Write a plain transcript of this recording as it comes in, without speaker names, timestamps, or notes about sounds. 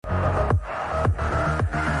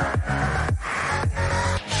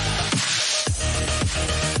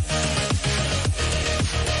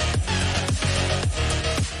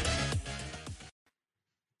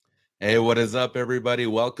Hey, what is up, everybody?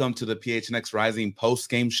 Welcome to the PHNX Rising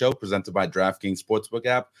post-game show presented by DraftKings Sportsbook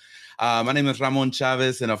app. My name is Ramon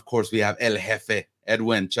Chavez, and of course, we have El Jefe,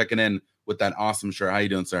 Edwin, checking in with that awesome shirt. How you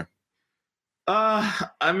doing, sir? I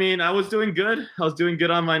was doing good. I was doing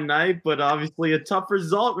good on my night, but obviously a tough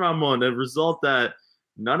result, Ramon. A result that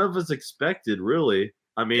none of us expected, really.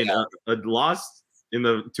 A loss in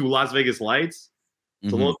to Las Vegas Lights.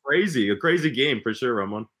 It's a little crazy. A crazy game for sure,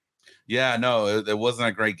 Ramon. Yeah, no, it wasn't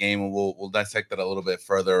a great game, and we'll dissect it a little bit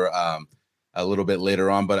further a little bit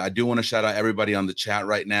later on. But I do want to shout out everybody on the chat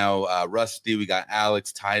right now. Rusty, we got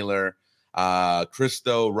Alex, Tyler,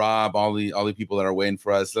 Christo, Rob, all the people that are waiting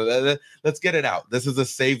for us. So let's get it out. This is a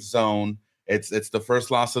safe zone. It's the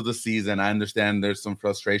first loss of the season. I understand there's some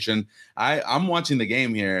frustration. I'm watching the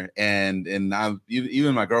game here, and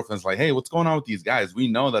even my girlfriend's like, "Hey, what's going on with these guys? We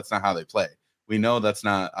know that's not how they play. We know that's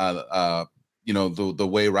not the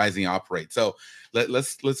way Rising operates. So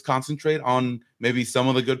let's concentrate on maybe some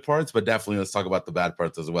of the good parts, but definitely let's talk about the bad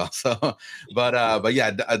parts as well. So, but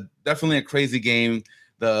yeah, definitely a crazy game.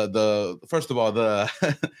 The first of all,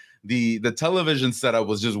 the television setup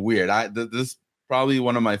was just weird. This probably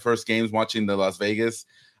one of my first games watching the Las Vegas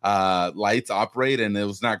Lights operate, and it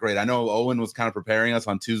was not great. I know Owen was kind of preparing us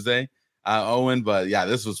on Tuesday, Owen, but yeah,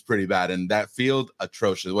 this was pretty bad, and that field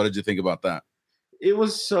atrocious. What did you think about that? It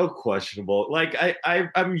was so questionable. Like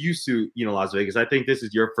I'm used to Las Vegas. I think this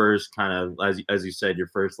is your first kind of, as you said, your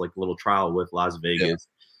first like little trial with Las Vegas. Yeah.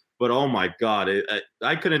 But oh my God,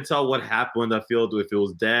 I couldn't tell what happened in the field, if it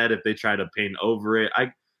was dead, if they tried to paint over it.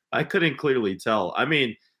 I couldn't clearly tell. I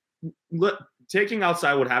mean, taking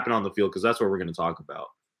outside what happened on the field, because that's what we're going to talk about.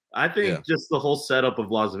 I think just the whole setup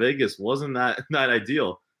of Las Vegas wasn't that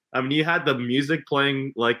ideal. I mean, you had the music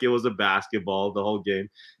playing like it was a basketball the whole game.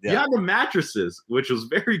 Yeah. You had the mattresses, which was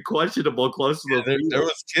very questionable close to the field. There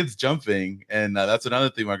was kids jumping, and that's another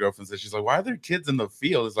thing my girlfriend said. She's like, "Why are there kids in the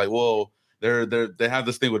field?" It's like, well, they have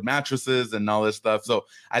this thing with mattresses and all this stuff. So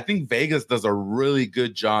I think Vegas does a really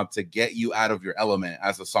good job to get you out of your element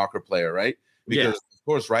as a soccer player, right? Because of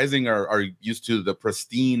course, Rising are used to the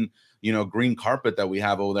pristine, green carpet that we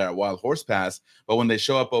have over there at Wild Horse Pass. But when they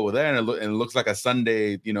show up over there and it looks like a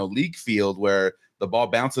Sunday, league field where the ball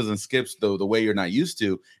bounces and skips the way you're not used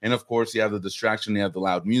to. And of course, you have the distraction, you have the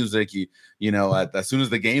loud music. As soon as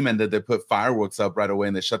the game ended, they put fireworks up right away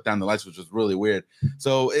and they shut down the lights, which was really weird.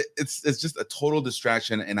 So it's just a total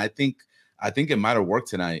distraction. And I think it might have worked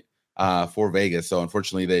tonight for Vegas. So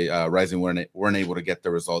unfortunately, they Rising weren't able to get the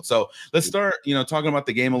result. So let's start, talking about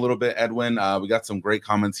the game a little bit, Edwin. We got some great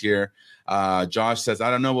comments here. Josh says, I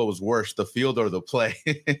don't know what was worse, the field or the play.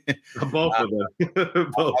 Both of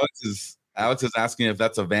them. Both. Alex is asking if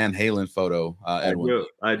that's a Van Halen photo, Edwin.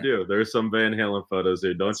 I do. There's some Van Halen photos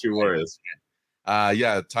here. Don't you worry.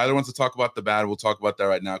 Yeah, Tyler wants to talk about the bad. We'll talk about that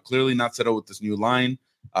right now. Clearly not settled with this new line.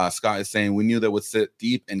 Scott is saying we knew they would sit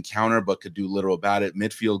deep and counter, but could do little about it.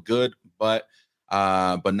 Midfield good, but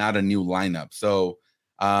not a new lineup. So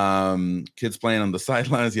kids playing on the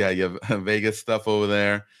sidelines. Yeah, you have Vegas stuff over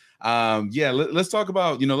there. Let's talk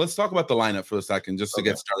about the lineup for a second, just to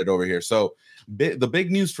get started over here. So the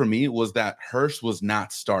big news for me was that Hurst was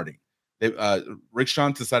not starting. Rick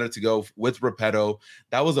Schantz decided to go with Repetto.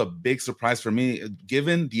 That was a big surprise for me,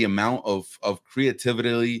 given the amount of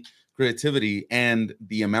creativity and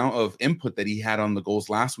the amount of input that he had on the goals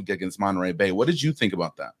last week against Monterey Bay. What did you think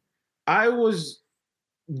about that? I was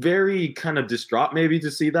very kind of distraught maybe to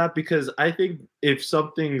see that, because I think if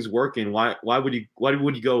something's working, why would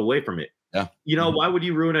you go away from it? Yeah. Why would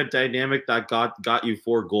you ruin a dynamic that got you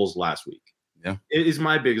 4 goals last week? Yeah. It is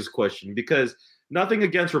my biggest question, because nothing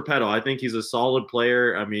against Repetto. I think he's a solid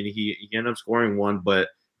player. I mean, he ended up scoring 1, but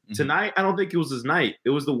tonight, I don't think it was his night.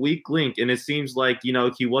 It was the weak link, and it seems like,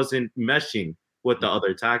 he wasn't meshing with the other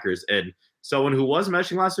attackers. And someone who was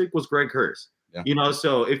meshing last week was Greg Hurst. Yeah.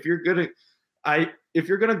 So if you're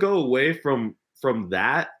gonna go away from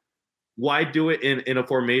that, why do it in a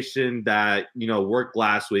formation that worked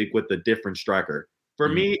last week with a different striker? For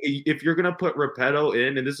me, if you're gonna put Repetto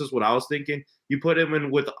in, and this is what I was thinking, you put him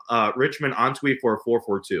in with Richmond Antwi for a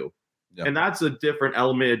 4-4-2, and that's a different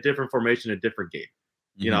element, a different formation, a different game.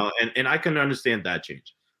 And I can understand that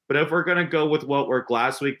change. But if we're going to go with what worked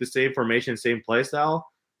last week, the same formation, same play style,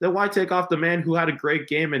 then why take off the man who had a great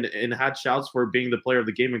game and had shouts for being the player of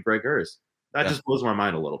the game in Greg Hurst? That just blows my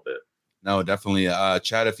mind a little bit. No, definitely.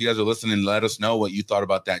 Chad, if you guys are listening, let us know what you thought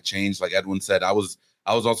about that change. Like Edwin said, I was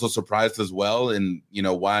also surprised as well. And,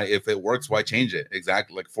 why, if it works, why change it?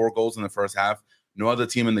 Exactly. Like 4 goals in the first half. No other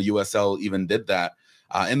team in the USL even did that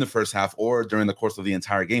in the first half or during the course of the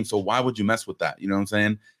entire game. So why would you mess with that? You know what I'm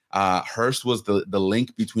saying? Hurst was the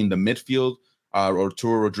link between the midfield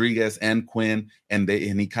Arturo Rodriguez and Quinn, and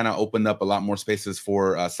he kind of opened up a lot more spaces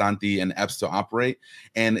for Santi and Epps to operate,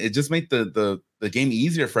 and it just made the game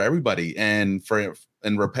easier for everybody. And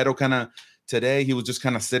Repetto kind of today, he was just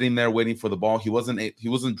kind of sitting there waiting for the ball. He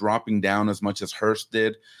wasn't dropping down as much as Hurst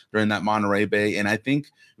did during that Monterey Bay, and I think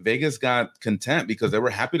Vegas got content because they were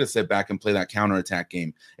happy to sit back and play that counterattack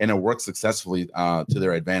game, and it worked successfully to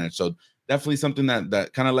their advantage. So definitely something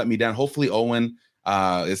that kind of let me down. Hopefully Owen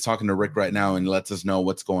is talking to Rick right now and lets us know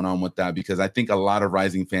what's going on with that, because I think a lot of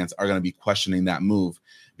Rising fans are going to be questioning that move,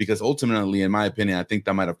 because ultimately, in my opinion, I think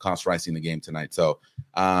that might have cost Rising the game tonight. So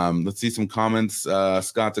let's see some comments.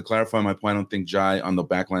 Scott, to clarify my point, I don't think Jai on the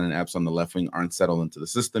back line and Epps on the left wing aren't settled into the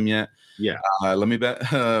system yet. Yeah. Let me bet.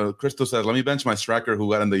 Crystal says, let me bench my striker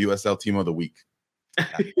who got in the USL team of the week.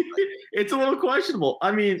 It's a little questionable.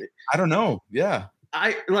 I mean, I don't know. Yeah.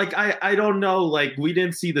 I don't know. Like, we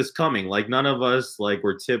didn't see this coming. Like, none of us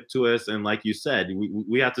were tipped to us. And like you said,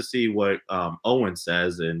 we have to see what Owen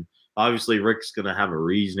says. And obviously Rick's going to have a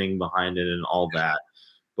reasoning behind it and all that.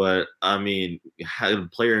 But I mean, had a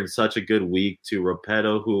player in such a good week to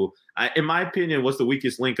Repetto, who in my opinion was the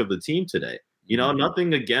weakest link of the team today. You know,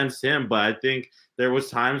 nothing against him, but I think there was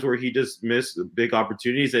times where he just missed big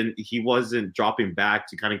opportunities and he wasn't dropping back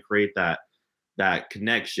to kind of create that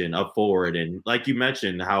connection up forward. And like you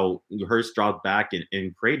mentioned, how Hurst dropped back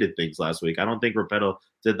and created things last week. I don't think Repetto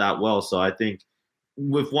did that well. So I think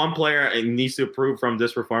with one player it needs to improve from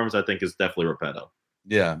this performance, I think it's definitely Repetto.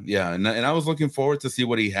 Yeah. And I was looking forward to see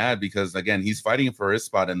what he had, because again, he's fighting for his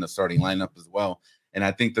spot in the starting lineup as well. And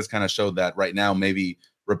I think this kind of showed that right now, maybe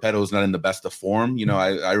Repetto is not in the best of form. You know,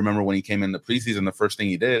 I remember when he came in the preseason, the first thing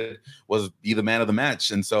he did was be the man of the match.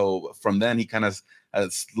 And so from then he kind of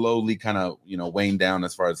slowly kind of, weighing down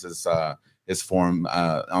as far as his form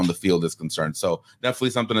on the field is concerned. So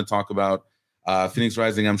definitely something to talk about. Phoenix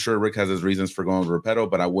Rising, I'm sure Rick has his reasons for going with Repetto,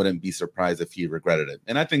 but I wouldn't be surprised if he regretted it.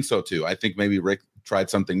 And I think so too. I think maybe Rick tried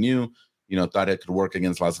something new, thought it could work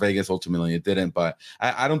against Las Vegas. Ultimately it didn't, but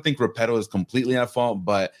I don't think Repetto is completely at fault,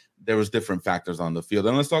 but there was different factors on the field.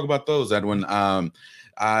 And let's talk about those, Edwin. The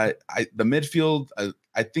midfield,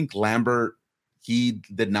 I think Lambert, he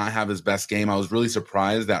did not have his best game. I was really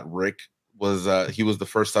surprised that Rick was the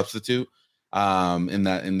first substitute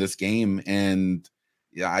in this game. And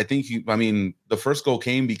yeah, I think the first goal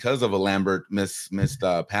came because of a Lambert missed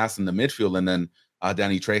pass in the midfield, and then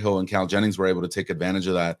Danny Trejo and Cal Jennings were able to take advantage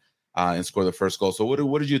of that and score the first goal. So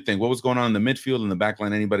what did you think? What was going on in the midfield and the back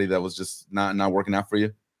line? Anybody that was just not working out for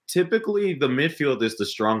you? Typically, the midfield is the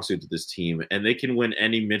strong suit of this team, and they can win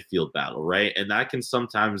any midfield battle, right? And that can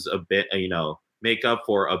sometimes a bit, make up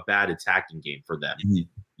for a bad attacking game for them. Mm-hmm.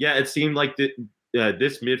 Yeah, it seemed like this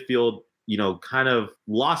midfield, kind of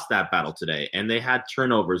lost that battle today, and they had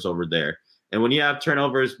turnovers over there. And when you have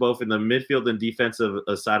turnovers both in the midfield and defensive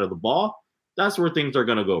side of the ball, that's where things are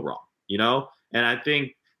going to go wrong, And I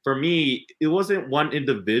think for me, it wasn't one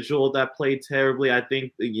individual that played terribly. I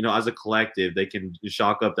think, as a collective, they can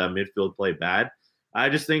shock up that midfield play bad. I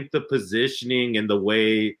just think the positioning and the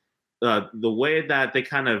way that they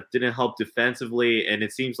kind of didn't help defensively, and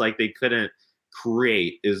it seems like they couldn't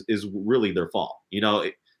create is really their fault.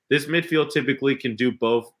 This midfield typically can do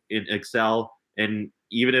both in excel, and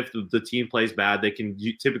even if the team plays bad, they can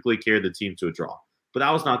typically carry the team to a draw. But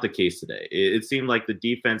that was not the case today. It seemed like the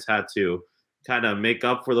defense had to kind of make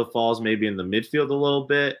up for the falls maybe in the midfield a little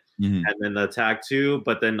bit, and then the attack too.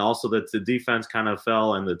 But then also the defense kind of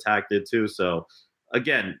fell and the attack did too. So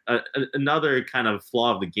again, another kind of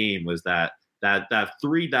flaw of the game was that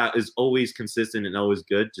three that is always consistent and always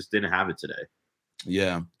good just didn't have it today.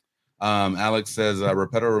 Yeah. Alex says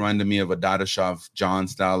Repetto reminded me of a Dadashov John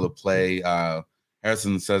style of play.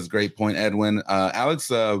 Harrison says, great point, Edwin.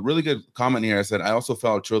 Alex, really good comment here. I said, I also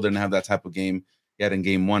felt Trill didn't have that type of game yet in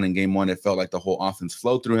game one. In game one, it felt like the whole offense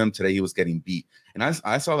flowed through him. Today, he was getting beat. And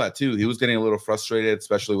I saw that too. He was getting a little frustrated,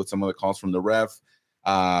 especially with some of the calls from the ref.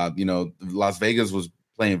 Las Vegas was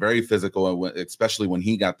playing very physical, especially when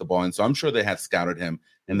he got the ball. And so I'm sure they had scouted him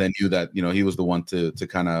and then knew that, he was the one to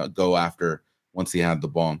kind of go after once he had the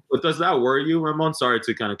ball. But does that worry you, Ramon? Sorry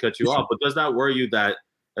to kind of cut you off, but does that worry you that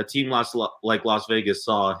a team like Las Vegas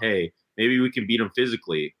saw, hey, maybe we can beat them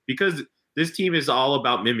physically? Because this team is all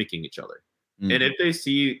about mimicking each other. Mm-hmm. And if they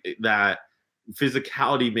see that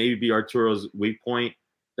physicality maybe be Arturo's weak point,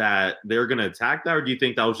 that they're going to attack that? Or do you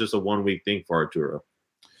think that was just a 1 week thing for Arturo?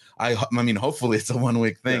 I mean, hopefully it's a 1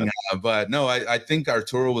 week thing. Yeah. But no, I think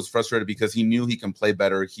Arturo was frustrated because he knew he can play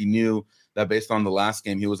better. He knew that based on the last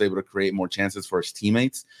game, he was able to create more chances for his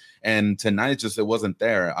teammates. And tonight, it wasn't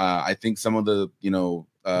there. I think some of the,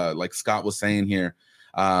 like Scott was saying here,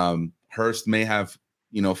 Hurst may have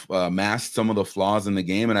masked some of the flaws in the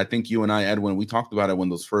game. And I think you and I, Edwin, we talked about it when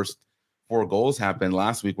those first 4 goals happened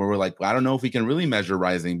last week, where we're like, I don't know if we can really measure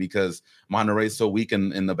Rising because Monterrey's so weak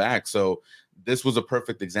in the back. So this was a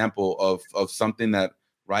perfect example of something that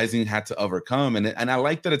Rising had to overcome. And I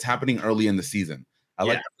like that it's happening early in the season. I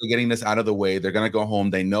like that they're getting this out of the way. They're going to go home.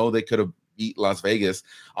 They know they could have beat Las Vegas.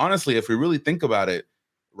 Honestly, if we really think about it,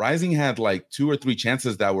 Rising had like 2 or 3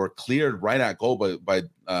 chances that were cleared right at goal by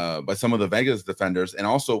some of the Vegas defenders. And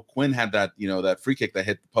also Quinn had that, that free kick that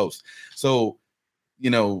hit the post. So,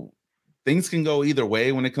 things can go either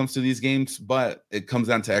way when it comes to these games, but it comes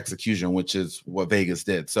down to execution, which is what Vegas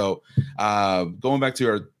did. So going back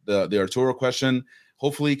to the Arturo question,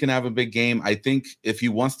 hopefully he can have a big game. I think if he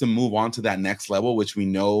wants to move on to that next level, which we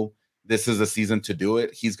know this is a season to do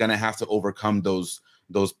it, he's going to have to overcome those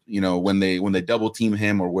when they double team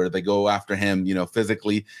him or where they go after him,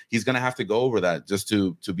 physically, he's going to have to go over that just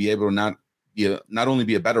to be able to not only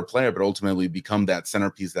be a better player, but ultimately become that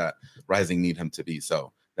centerpiece that Rising need him to be.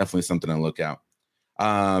 So definitely something to look out.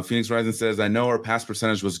 Phoenix Rising says, I know our pass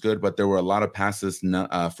percentage was good, but there were a lot of passes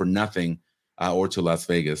for nothing or to Las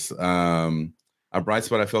Vegas. A bright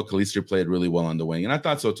spot, I felt Calistri played really well on the wing, and I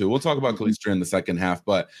thought so too. We'll talk about Calistri in the second half,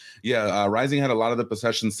 but yeah, Rising had a lot of the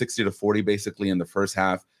possession, 60-40 basically in the first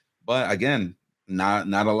half. But again, not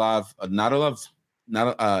a lot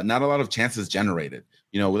of chances generated.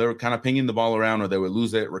 They were kind of pinging the ball around, or they would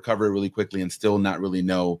lose it, recover it really quickly, and still not really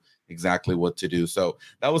know exactly what to do. So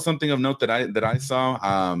that was something of note that I saw.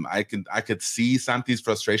 I could see Santi's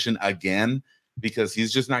frustration again, because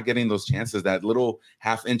he's just not getting those chances. That little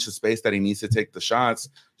half inch of space that he needs to take the shots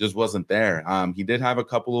just wasn't there. He did have a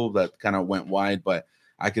couple that kind of went wide, but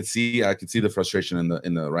I could see the frustration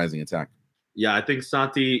in the Rising attack. Yeah, I think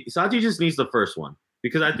Santi just needs the first one,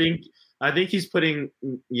 because I think he's putting,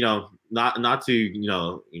 not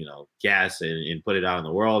to gas and put it out in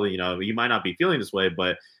the world. You might not be feeling this way,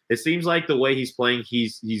 but it seems like the way he's playing,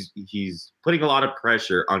 he's putting a lot of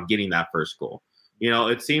pressure on getting that first goal.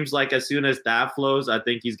 It seems like as soon as that flows, I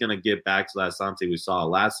think he's going to get back to that Santi we saw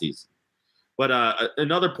last season. But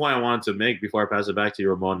another point I wanted to make before I pass it back to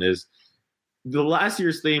you, Ramon, is the last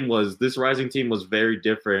year's theme was this Rising team was very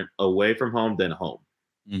different away from home than home.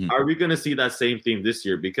 Mm-hmm. Are we going to see that same theme this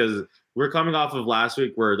year? Because we're coming off of last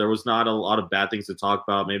week where there was not a lot of bad things to talk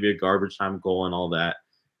about, maybe a garbage time goal and all that.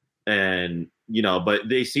 And, but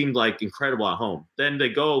they seemed like incredible at home. Then they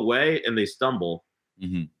go away and they stumble.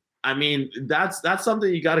 Mm-hmm. I mean, that's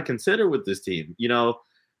something you got to consider with this team.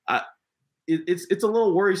 It's a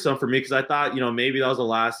little worrisome for me, because I thought, maybe that was a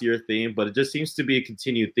last year theme, but it just seems to be a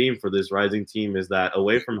continued theme for this Rising team, is that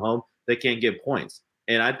away from home, they can't get points.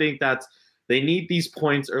 And I think they need these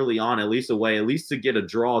points early on, at least to get a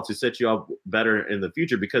draw to set you up better in the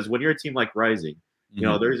future. Because when you're a team like Rising,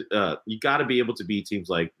 mm-hmm. There's you got to be able to beat teams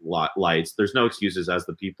like Lights. There's no excuses, as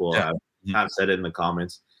the people have said it in the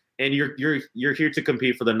comments. And you're here to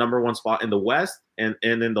compete for the number 1 spot in the West and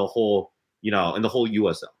in the whole, in the whole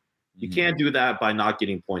USL. You mm-hmm. can't do that by not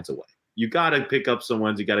getting points away. You got to pick up some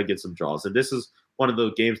wins. You got to get some draws. And this is one of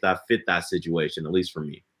those games that fit that situation, at least for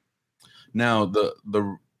me. Now,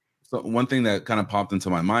 so one thing that kind of popped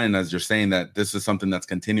into my mind as you're saying that this is something that's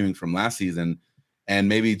continuing from last season, and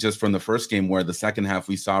maybe just from the first game, where the second half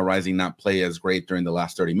we saw Rising not play as great during the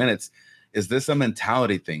last 30 minutes. Is this a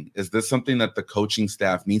mentality thing? Is this something that the coaching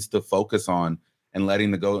staff needs to focus on and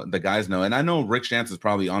letting the guys know? And I know Rick Schantz is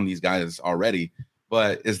probably on these guys already,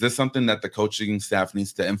 but is this something that the coaching staff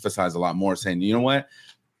needs to emphasize a lot more, saying, you know what,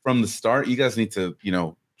 from the start, you guys need to,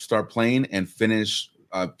 start playing and finish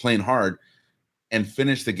playing hard and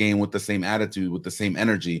finish the game with the same attitude, with the same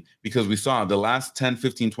energy? Because we saw the last 10,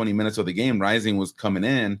 15, 20 minutes of the game, Rising was coming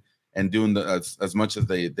in and doing as much as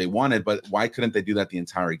they wanted, but why couldn't they do that the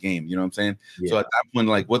entire game? You know what I'm saying? Yeah. So at that point,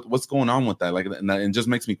 like, what's going on with that? Like, and it just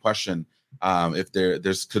makes me question if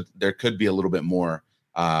there could be a little bit more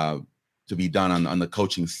to be done on the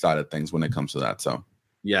coaching side of things when it comes to that. So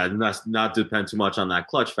yeah, not depend too much on that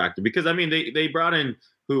clutch factor, because I mean they brought in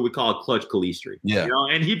who we call Clutch Calistri,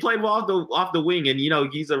 and he played well off the wing, and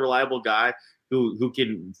he's a reliable guy who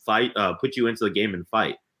can fight, put you into the game and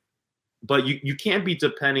fight. But you can't be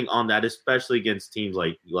depending on that, especially against teams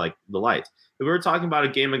like the Lights. If we were talking about a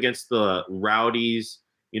game against the Rowdies,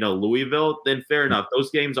 Louisville, then fair enough.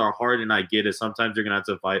 Those games are hard, and I get it. Sometimes you're gonna have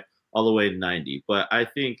to fight all the way to 90. But I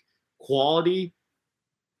think quality,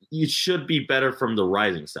 you should be better from the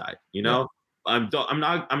Rising side. Yeah. I'm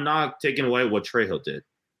not taking away what Trejo did.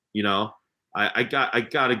 I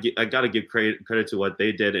gotta give credit to what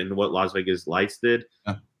they did and what Las Vegas Lights did.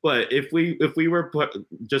 Yeah. But if we were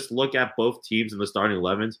just look at both teams in the starting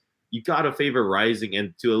 11s, you got to favor Rising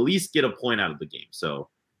and to at least get a point out of the game. So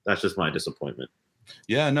that's just my disappointment.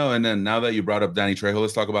 Yeah, no, and then now that you brought up Danny Trejo,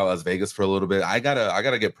 let's talk about Las Vegas for a little bit. I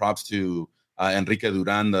gotta get props to Enrique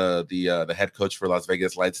Duran, the head coach for Las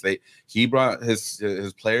Vegas Light State. He brought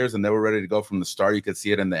his players, and they were ready to go from the start. You could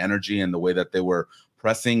see it in the energy and the way that they were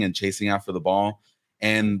pressing and chasing after the ball.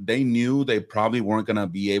 And they knew they probably weren't going to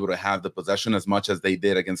be able to have the possession as much as they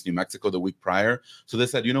did against New Mexico the week prior. So they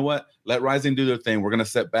said, you know what? Let Rising do their thing. We're going to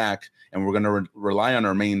sit back and we're going to rely on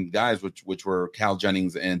our main guys, which were Cal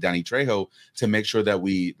Jennings and Danny Trejo, to make sure that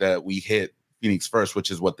we hit Phoenix first, which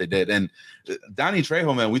is what they did. And Danny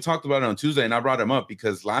Trejo, man, we talked about it on Tuesday, and I brought him up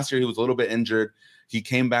because last year he was a little bit injured. He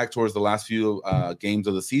came back towards the last few games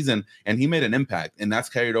of the season, and he made an impact, and that's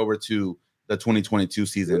carried over to the 2022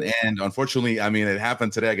 season. And unfortunately, I mean, it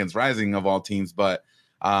happened today against Rising of all teams, but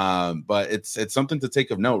it's something to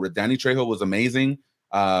take of note. Danny Trejo was amazing.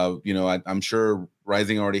 I'm sure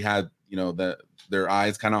Rising already had, their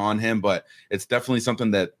eyes kind of on him, but it's definitely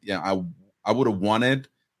something that, I would have wanted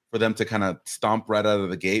for them to kind of stomp right out of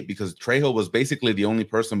the gate, because Trejo was basically the only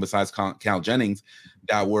person besides Cal Jennings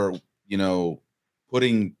that were,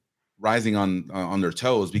 putting Rising on their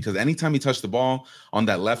toes, because anytime he touched the ball on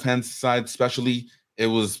that left-hand side, especially, I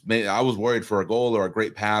was worried for a goal or a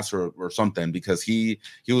great pass or something, because he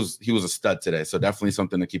was a stud today. So definitely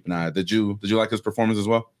something to keep an eye on. Did you like his performance as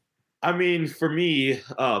well? I mean, for me,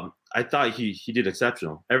 I thought he did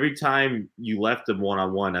exceptional. Every time you left him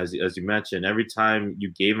one-on-one, as you mentioned, every time you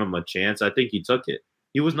gave him a chance, I think he took it.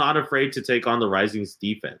 He was not afraid to take on the Rising's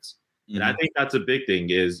defense. And I think that's a big thing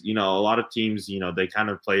is, a lot of teams, they kind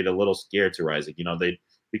of played a little scared to Rising,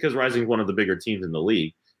 because Rising is one of the bigger teams in the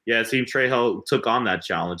league. Yeah, Team Trejo took on that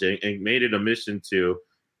challenge and made it a mission to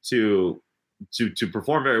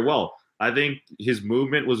perform very well. I think his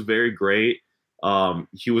movement was very great.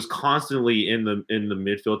 He was constantly in the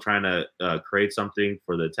midfield trying to create something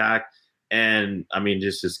for the attack. And I mean,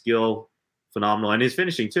 just his skill, phenomenal. And his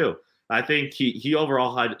finishing too. I think he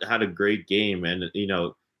overall had a great game, and,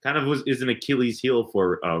 kind of is an Achilles heel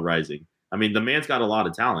for Rising. I mean, the man's got a lot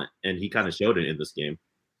of talent, and he kind of showed it in this game.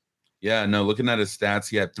 Yeah, no, looking at his stats,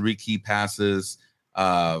 he had 3 key passes,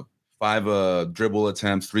 5 dribble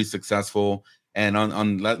attempts, 3 successful. And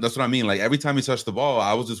on that's what I mean. Like, every time he touched the ball,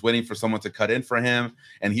 I was just waiting for someone to cut in for him,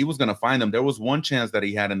 and he was going to find them. There was one chance that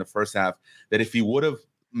he had in the first half that if he would have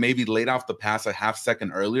maybe laid off the pass a half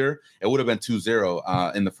second earlier, it would have been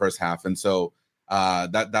 2-0 in the first half. And so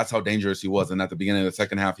that's how dangerous he was. And at the beginning of the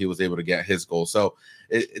second half, he was able to get his goal. So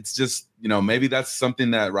it's just, maybe that's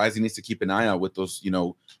something that Rising needs to keep an eye on with those,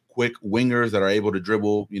 quick wingers that are able to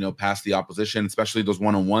dribble, past the opposition, especially those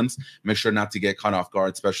one-on-ones. Make sure not to get caught off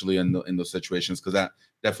guard, especially in those situations, because that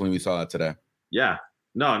definitely, we saw that today. Yeah,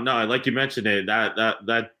 no, like you mentioned it,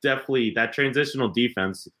 that definitely, that transitional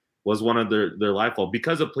defense was one of their lifeline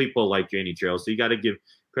because of people like Danny Trejo. So you got to give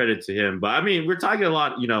credit to him. But I mean, we're talking a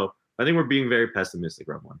lot, I think we're being very pessimistic,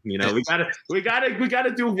 Ramon. We gotta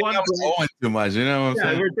do one. Too much, you know what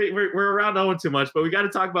I'm saying? We're around 0 too much, but we got to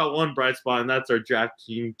talk about one bright spot, and that's our draft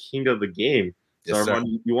king of the game. So, yes,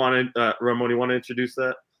 Ramon, you want to introduce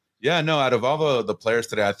that? Yeah, no. Out of all the players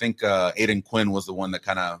today, I think Aiden Quinn was the one that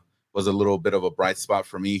kind of was a little bit of a bright spot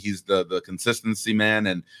for me. He's the consistency man,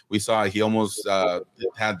 and we saw he almost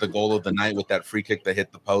had the goal of the night with that free kick that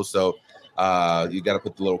hit the post. So. You got to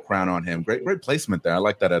put the little crown on him. Great placement there. I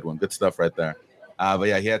like that, Edwin. Good stuff right there. But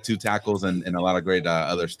yeah, he had 2 tackles and a lot of great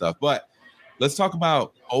other stuff. But let's talk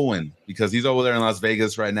about Owen, because he's over there in Las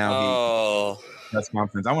Vegas right now. Press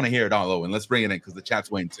conference. I want to hear it all, Owen. Let's bring it in, because the chat's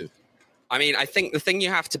waiting too. I mean, I think the thing you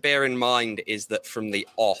have to bear in mind is that from the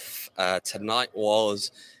off, tonight was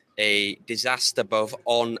a disaster both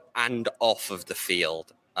on and off of the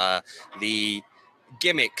field. The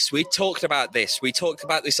gimmicks, we talked about this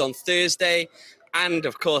on Thursday, and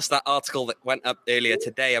of course that article that went up earlier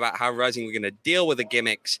today about how Rising were going to deal with the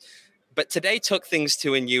gimmicks. But today took things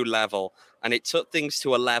to a new level, and it took things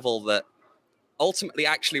to a level that ultimately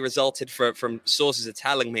actually resulted from sources are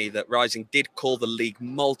telling me that Rising did call the league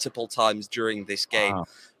multiple times during this game.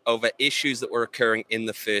 Over issues that were occurring in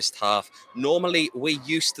the first half. Normally, we're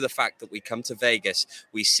used to the fact that we come to Vegas,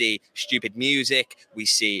 we see stupid music, we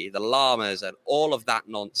see the llamas and all of that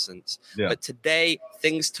nonsense. Yeah. But today,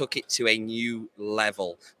 things took it to a new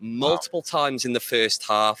level. Multiple times in the first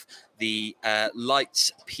half, the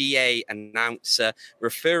Lights PA announcer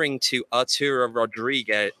referring to Arturo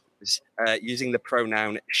Rodriguez using the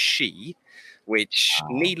pronoun she, which,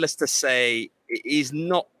 needless to say, is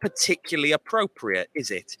not particularly appropriate, is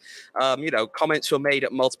it? Comments were made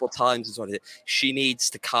at multiple times as well. She needs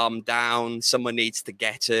to calm down. Someone needs to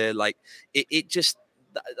get her. Like it just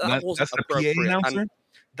that wasn't appropriate. PA announcer?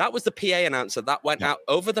 That was the PA announcer that went out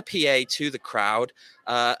over the PA to the crowd.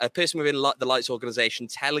 A person within the Lights organization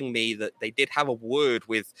telling me that they did have a word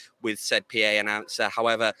with said PA announcer.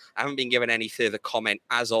 However, I haven't been given any further comment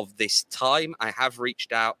as of this time. I have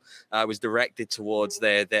reached out. I was directed towards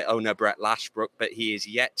their owner, Brett Lashbrook, but he is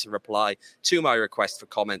yet to reply to my request for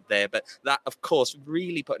comment there. But that, of course,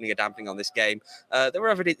 really putting a damping on this game. There were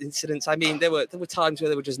other incidents. I mean, there were times where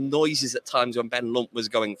there were just noises at times when Ben Lump was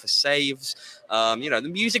going for saves.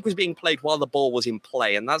 The music was being played while the ball was in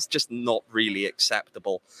play, and that's just not really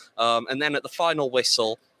acceptable. And then at the final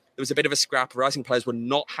whistle, there was a bit of a scrap. Rising players were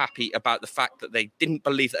not happy about the fact that they didn't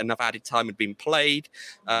believe that enough added time had been played.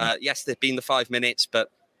 Yes, there'd been the 5 minutes,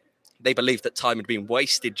 but they believed that time had been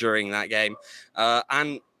wasted during that game.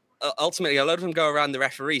 And ultimately, a lot of them go around the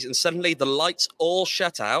referees, and suddenly the lights all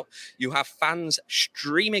shut out. You have fans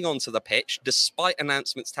streaming onto the pitch, despite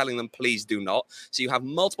announcements telling them, please do not. So you have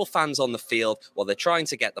multiple fans on the field while they're trying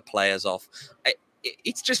to get the players off.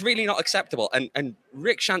 It's just really not acceptable. And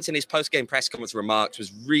Rick Schantz in his post-game press conference remarks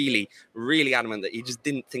was really, really adamant that he just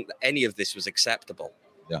didn't think that any of this was acceptable.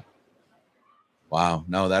 Yeah. Wow.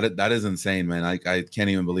 No, that is insane, man. I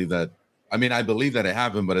can't even believe that. I mean, I believe that it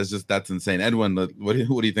happened, but that's insane. Edwin, what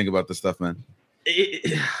do you think about this stuff, man?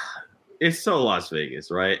 It's so Las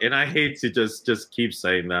Vegas, right? And I hate to just keep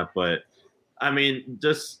saying that, but I mean,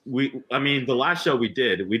 the last show we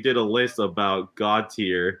did a list about God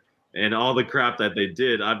tier and all the crap that they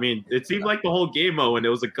did. I mean, it seemed like the whole game, and it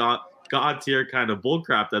was a God tier kind of bull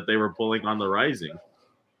crap that they were pulling on the Rising.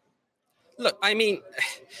 Look, I mean,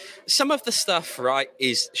 some of the stuff, right,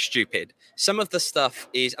 is stupid. Some of the stuff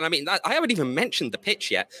is, and I mean, I haven't even mentioned the pitch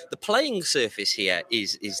yet. The playing surface here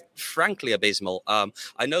is frankly abysmal.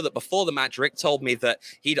 I know that before the match, Rick told me that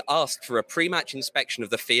he'd asked for a pre-match inspection of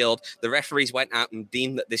the field. The referees went out and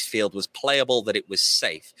deemed that this field was playable, that it was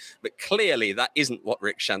safe. But clearly, that isn't what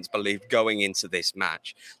Rick Schantz believed going into this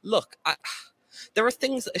match. Look, there are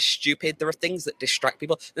things that are stupid. There are things that distract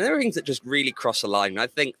people. And there are things that just really cross a line. And I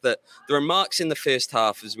think that the remarks in the first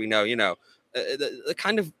half, as we know, the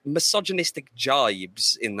kind of misogynistic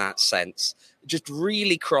jibes in that sense just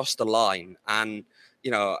really crossed the line. And,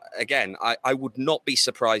 again, I would not be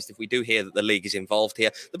surprised if we do hear that the league is involved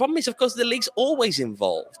here. The problem is, of course, the league's always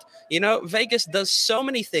involved. Vegas does so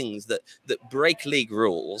many things that break league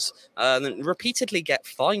rules and repeatedly get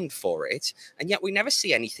fined for it. And yet we never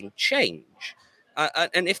see anything change.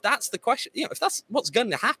 And if that's the question, if that's what's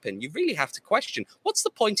going to happen, you really have to question, what's the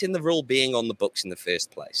point in the rule being on the books in the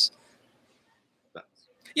first place?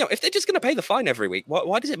 If they're just going to pay the fine every week,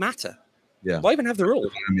 why does it matter? Yeah. Why even have the rule?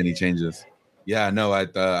 Many changes. Yeah, no,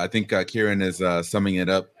 I think Kieran is summing it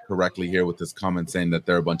up correctly here with this comment saying that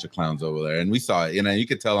there are a bunch of clowns over there. And we saw it, you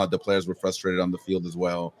could tell the players were frustrated on the field as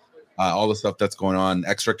well. All the stuff that's going on,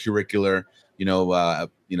 extracurricular,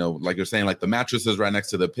 like you're saying, like the mattresses right next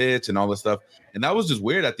to the pitch and all this stuff. And that was just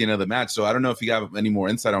weird at the end of the match. So I don't know if you have any more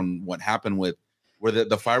insight on what happened with, were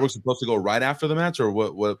the fireworks supposed to go right after the match or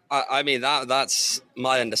what? I mean, that's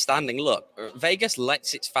my understanding. Look, Vegas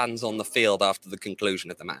lets its fans on the field after the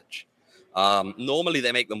conclusion of the match. Normally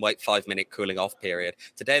they make them wait 5-minute cooling off period.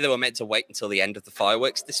 Today they were meant to wait until the end of the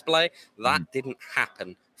fireworks display. That didn't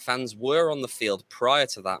happen. Fans were on the field prior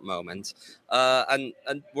to that moment, and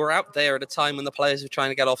we're out there at a time when the players were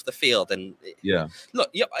trying to get off the field. And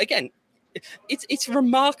look, again, it's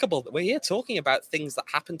remarkable that we're here talking about things that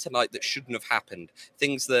happened tonight that shouldn't have happened.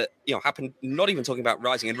 Things that happened. Not even talking about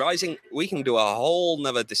Rising. And Rising, we can do a whole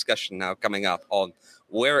nother discussion now coming up on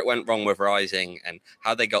where it went wrong with Rising and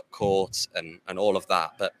how they got caught and all of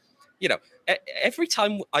that. But every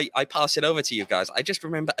time I pass it over to you guys, I just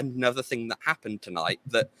remember another thing that happened tonight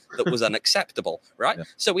that was unacceptable, right? Yeah.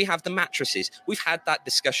 So we have the mattresses. We've had that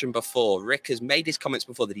discussion before. Rick has made his comments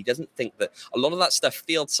before that he doesn't think that a lot of that stuff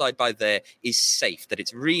field side by there is safe, that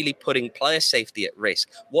it's really putting player safety at risk.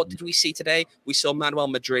 What did we see today? We saw Manuel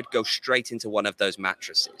Madrid go straight into one of those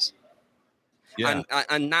mattresses. Yeah.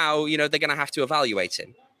 And now, they're going to have to evaluate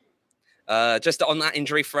him. Just on that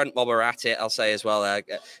injury front, while we're at it, I'll say as well,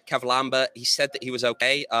 Kev Lambert, he said that he was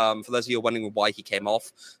okay. For those of you wondering why he came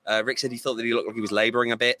off, Rick said he thought that he looked like he was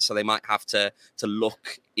laboring a bit, so they might have to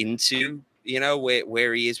look into,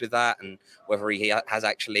 where he is with that and whether he has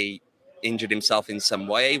actually injured himself in some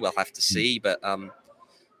way. We'll have to see, but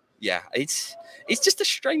it's just a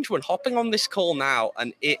strange one. Hopping on this call now,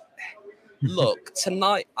 and Look,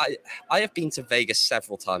 tonight, I have been to Vegas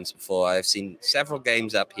several times before. I have seen several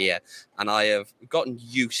games up here, and I have gotten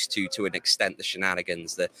used to an extent, the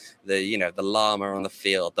shenanigans, the llama on the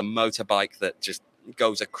field, the motorbike that just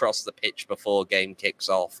goes across the pitch before game kicks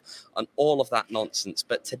off, and all of that nonsense.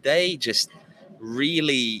 But today just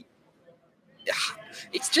really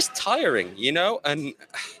it's just tiring, and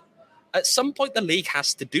at some point the league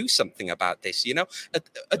has to do something about this.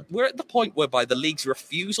 We're at the point whereby the league's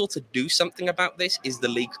refusal to do something about this is the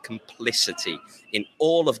league's complicity in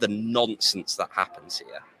all of the nonsense that happens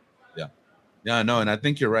here. Yeah, no, and I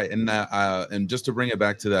think you're right. And just to bring it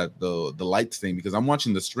back to that the lights thing, because I'm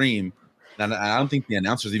watching the stream, and I don't think the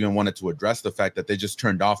announcers even wanted to address the fact that they just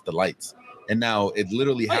turned off the lights, and now it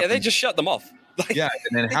literally happened. Yeah, they just shut them off. Yeah,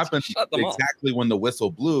 and then it happened exactly when the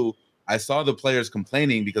whistle blew. I saw the players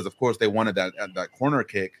complaining because, of course, they wanted that corner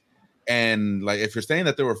kick. And like, if you're saying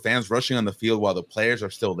that there were fans rushing on the field while the players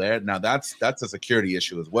are still there, now that's a security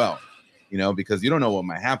issue as well. Because you don't know what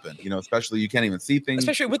might happen, especially you can't even see things.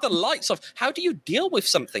 Especially with the lights off. How do you deal with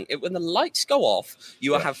something? When the lights go off,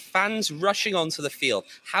 you have fans rushing onto the field.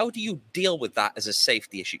 How do you deal with that as a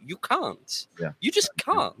safety issue? You can't. Yeah. You just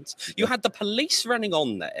can't. You had the police running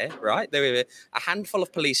on there, right? There were a handful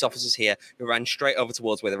of police officers here who ran straight over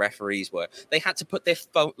towards where the referees were. They had to put their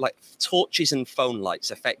phone, torches and phone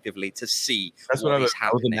lights effectively to see. That's what I was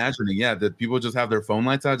imagining. Yeah, that people just have their phone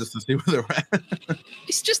lights out just to see where they're at.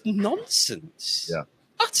 It's just nonsense. Yeah,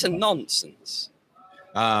 utter nonsense.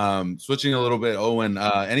 Switching a little bit, Owen.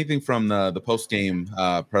 Anything from the post game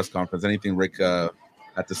press conference? Anything Rick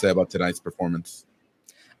had to say about tonight's performance?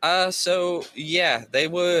 So yeah, they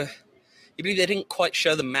didn't quite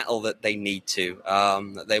show the mettle that they need to.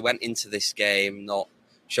 They went into this game not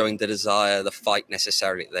showing the desire, the fight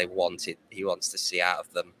necessarily that he wants to see out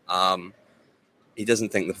of them. He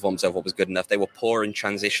doesn't think the performance overall was good enough. They were poor in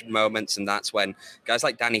transition moments, and that's when guys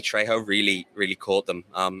like Danny Trejo really, really caught them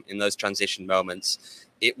in those transition moments.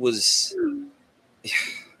 It was,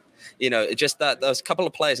 just that those couple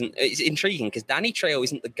of players, and it's intriguing because Danny Trejo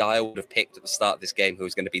isn't the guy I would have picked at the start of this game who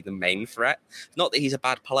was going to be the main threat. Not that he's a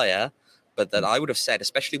bad player, but that I would have said,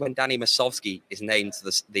 especially when Danny Masovsky is named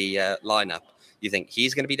to the lineup, you think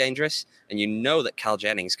he's going to be dangerous, and that Cal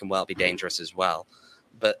Jennings can well be dangerous as well.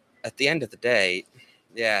 But at the end of the day,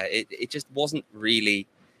 it just wasn't really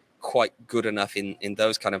quite good enough in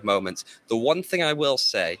those kind of moments. The one thing I will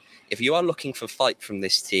say, if you are looking for fight from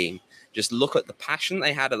this team, just look at the passion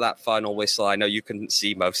they had at that final whistle. I know you couldn't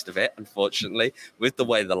see most of it, unfortunately, with the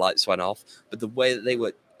way the lights went off, but the way that they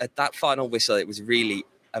were at that final whistle, it was really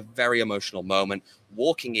a very emotional moment.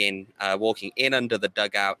 Walking in under the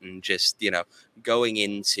dugout and just, going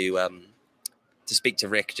into to speak to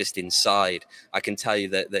Rick just inside, I can tell you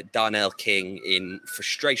that Darnell King, in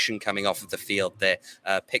frustration coming off of the field there,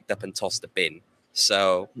 picked up and tossed a bin.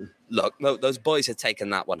 So, look, those boys had taken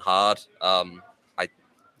that one hard.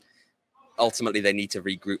 Ultimately, they need to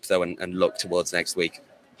regroup, though, and look towards next week.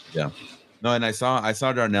 Yeah. No, and I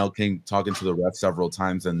saw Darnell King talking to the ref several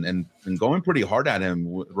times and going pretty hard at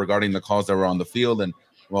him regarding the calls that were on the field and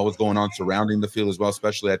what was going on surrounding the field as well.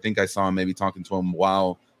 Especially, I think I saw him maybe talking to him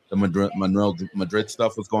while the Madrid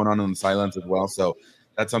stuff was going on the sidelines as well. So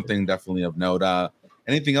that's something definitely of note.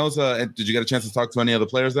 Anything else? Did you get a chance to talk to any of the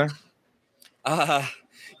players there?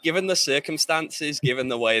 Given the circumstances, given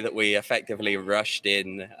the way that we effectively rushed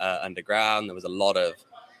in underground, there was a lot of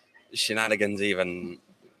shenanigans. Even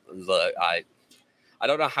look, I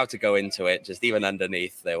don't know how to go into it. Just even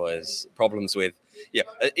underneath, there was problems with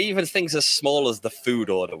even things as small as the food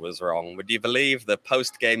order was wrong. Would you believe the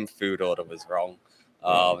post-game food order was wrong?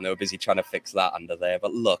 And they were busy trying to fix that under there.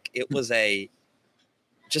 But look, it was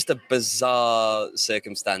just a bizarre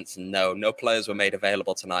circumstance. No players were made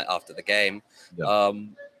available tonight after the game. Yeah.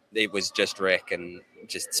 It was just Rick and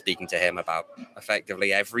just speaking to him about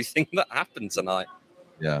effectively everything that happened tonight.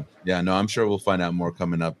 Yeah. No, I'm sure we'll find out more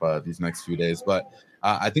coming up these next few days. But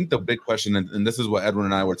I think the big question, and this is what Edwin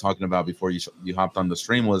and I were talking about before you hopped on the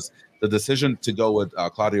stream, was the decision to go with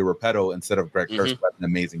Claudio Repetto instead of Greg Hurst. Had an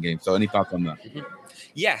amazing game. So any thoughts on that?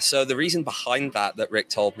 Yeah, so the reason behind that Rick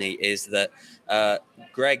told me is that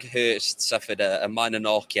Greg Hurst suffered a minor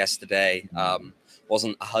knock yesterday,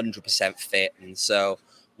 wasn't 100% fit. And so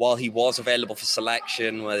while he was available for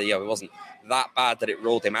selection, it wasn't that bad that it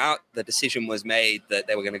ruled him out, the decision was made that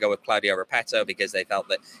they were going to go with Claudio Repetto because they felt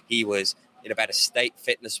that he was in a better state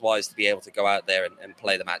fitness-wise to be able to go out there and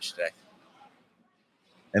play the match today.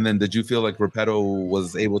 And then did you feel like Repetto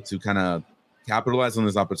was able to kind of capitalize on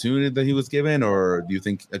this opportunity that he was given, or do you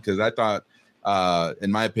think, because I thought,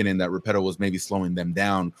 in my opinion, that Repetto was maybe slowing them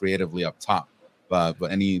down creatively up top, but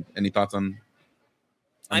any thoughts on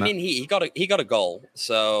I mean, he got a goal,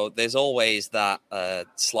 so there's always that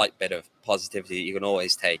slight bit of positivity that you can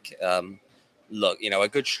always take. Look, a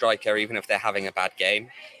good striker, even if they're having a bad game,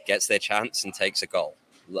 gets their chance and takes a goal.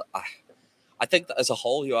 Look, I think that as a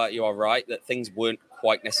whole, you are right that things weren't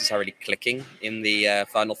quite necessarily clicking in the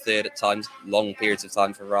final third at times, long periods of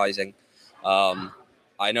time for Rising.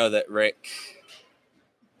 I know that Rick.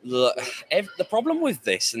 Look, the problem with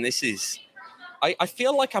this, and this is, I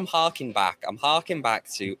feel like I'm harking back. I'm harking back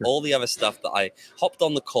to all the other stuff that I hopped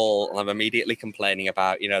on the call and I'm immediately complaining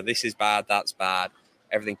about. This is bad, that's bad,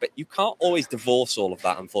 everything. But you can't always divorce all of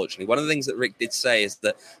that, unfortunately. One of the things that Rick did say is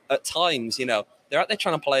that at times, they're out there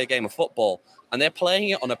trying to play a game of football and they're playing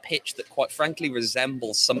it on a pitch that quite frankly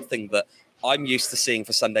resembles something that I'm used to seeing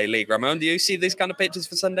for Sunday League. Ramon, do you see these kind of pitches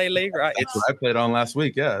for Sunday League? Right? That's what I played on last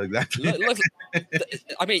week. Yeah, exactly.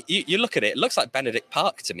 I mean, you look at it. It looks like Benedict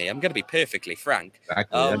Park to me. I'm going to be perfectly frank.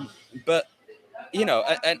 Exactly. But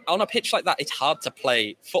and on a pitch like that, it's hard to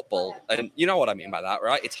play football, and you know what I mean by that,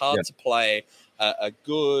 right? It's hard to play a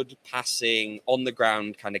good passing on the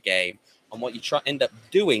ground kind of game. And what you end up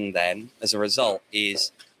doing then, as a result,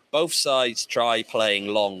 is both sides try playing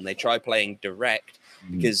long. They try playing direct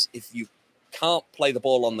because if you can't play the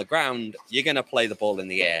ball on the ground, you're going to play the ball in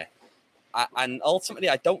the air. And ultimately,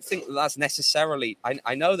 I don't think that's necessarily...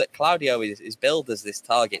 I know that Claudio is billed as this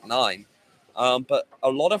target 9, but a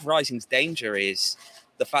lot of Rising's danger is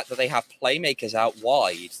the fact that they have playmakers out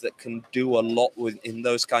wide that can do a lot in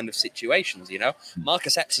those kind of situations,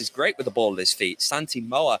 Marcus Epps is great with the ball at his feet. Santi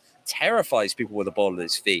Moa terrifies people with the ball at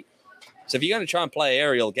his feet. So if you're going to try and play an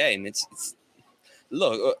aerial game, it's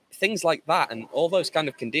look, things like that and all those kind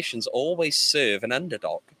of conditions always serve an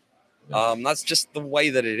underdog. That's just the way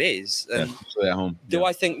that it is. And at home. Do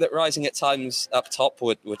I think that Rising at times up top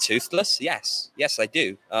were toothless? Yes, I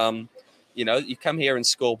do. You come here and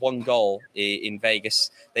score 1 goal in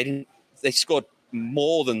Vegas. They scored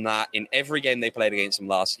more than that in every game they played against them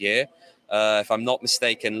last year. If I'm not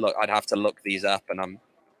mistaken, look, I'd have to look these up, and I'm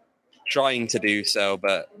trying to do so,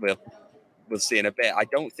 but we'll see in a bit. I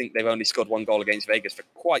don't think they've only scored 1 goal against Vegas for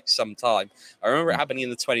quite some time. I remember it happening in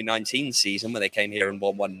the 2019 season when they came here and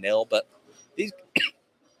won 1-0, but these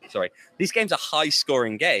games are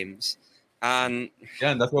high-scoring games. And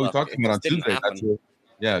that's what we talked about on Tuesday.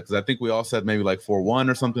 Because I think we all said maybe like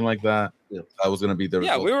 4-1 or something like that. Yeah. That was going to be the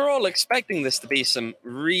result. We were all expecting this to be some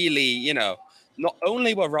really, not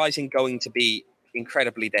only were Rising going to be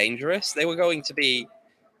incredibly dangerous, they were going to be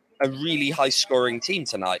a really high-scoring team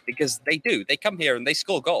tonight, because they come here and they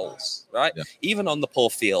score goals, right? Yeah. Even on the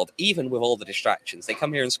poor field, even with all the distractions, they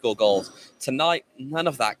come here and score goals. Tonight, none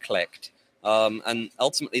of that clicked, and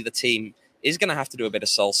ultimately the team is going to have to do a bit of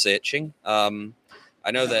soul-searching.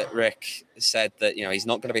 I know that Rick said that he's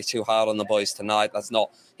not going to be too hard on the boys tonight.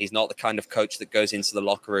 He's not the kind of coach that goes into the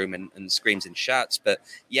locker room and screams and shouts, but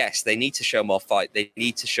yes, they need to show more fight. They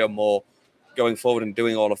need to show more going forward and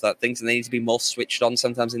doing all of that things, and they need to be more switched on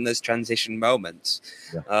sometimes in those transition moments.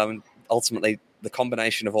 Ultimately, the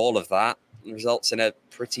combination of all of that results in a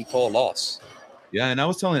pretty poor loss. Yeah, and I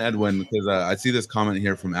was telling Edwin, because I see this comment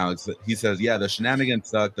here from Alex. He says, the shenanigans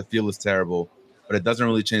suck, the field is terrible, but it doesn't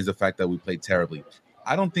really change the fact that we played terribly.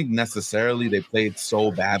 I don't think necessarily they played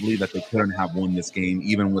so badly that they couldn't have won this game,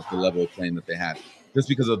 even with the level of playing that they had, just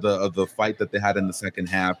because of the fight that they had in the second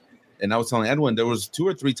half. And I was telling Edwin, there was 2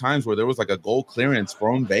 or 3 times where there was like a goal clearance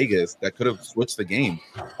from Vegas that could have switched the game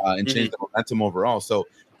and changed the momentum overall. So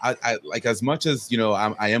I like, as much as,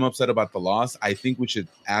 I am upset about the loss, I think we should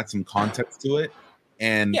add some context to it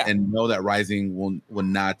and know that Rising will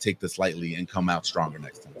not take this lightly and come out stronger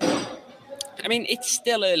next time. I mean, it's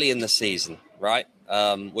still early in the season, right?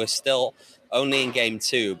 We're still only in game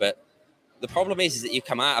 2, but the problem is that you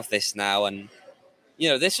come out of this now and,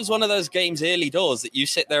 this was one of those games early doors that you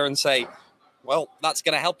sit there and say, well, that's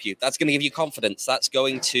going to help you. That's going to give you confidence. That's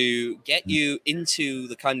going to get you into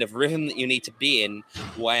the kind of rhythm that you need to be in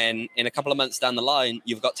when, in a couple of months down the line,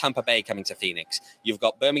 you've got Tampa Bay coming to Phoenix. You've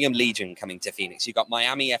got Birmingham Legion coming to Phoenix. You've got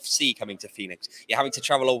Miami FC coming to Phoenix. You're having to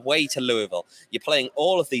travel away to Louisville. You're playing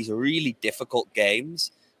all of these really difficult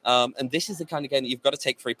games. And this is the kind of game that you've got to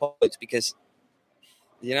take 3 points because,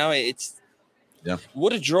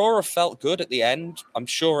 would a draw have felt good at the end? I'm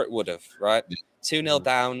sure it would have, right? 2-0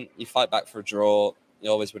 down, you fight back for a draw. You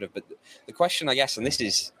always would have. But the question, I guess, and this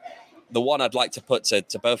is the one I'd like to put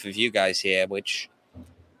to both of you guys here, which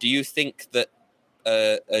do you think that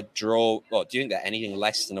a draw, or do you think that anything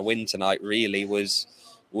less than a win tonight really was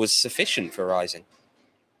sufficient for Rising?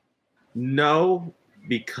 No,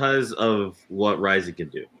 because of what Rising can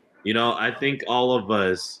do. I think all of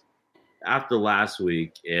us, after last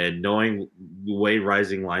week and knowing the way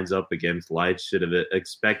Rising lines up against Lights, should have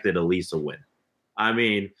expected at least a win. I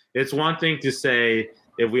mean, it's one thing to say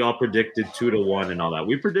if we all predicted 2-1 and all that.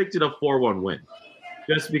 We predicted a 4-1 win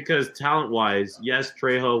just because talent-wise, yes,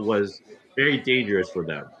 Trejo was very dangerous for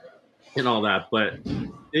them and all that. But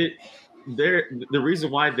the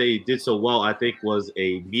reason why they did so well, I think, was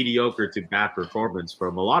a mediocre to bad performance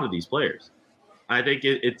from a lot of these players. I think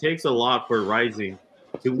it takes a lot for Rising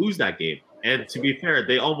to lose that game. And to be fair,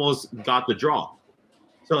 they almost got the draw.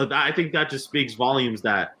 So I think that just speaks volumes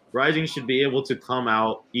that Rising should be able to come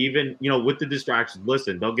out even, with the distractions.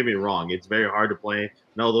 Listen, don't get me wrong. It's very hard to play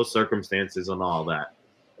in all those circumstances and all that.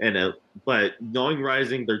 But knowing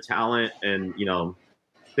Rising, their talent, and,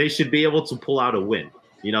 they should be able to pull out a win.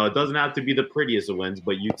 It doesn't have to be the prettiest of wins,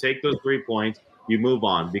 but you take those 3 points, you move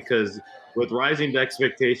on. Because with Rising, the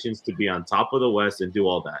expectations to be on top of the West and do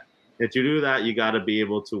all that. And to do that, you got to be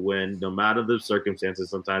able to win no matter the circumstances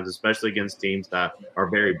sometimes, especially against teams that are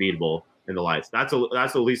very beatable in the lights. That's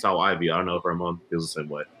at least how I view. I don't know if Ramon feels the same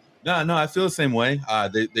way. No, I feel the same way.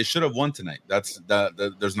 They should have won tonight. There's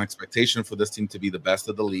an expectation for this team to be the best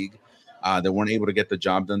of the league. They weren't able to get the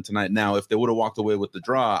job done tonight. Now, if they would have walked away with the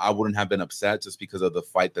draw, I wouldn't have been upset just because of the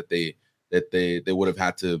fight that they would have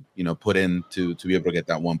had to put in to be able to get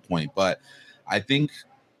that 1 point. But I think,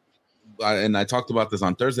 and I talked about this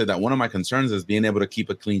on Thursday, that one of my concerns is being able to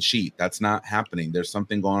keep a clean sheet. That's not happening. There's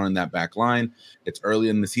something going on in that back line. It's early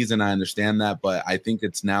in the season. I understand that, but I think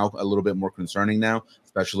it's now a little bit more concerning now,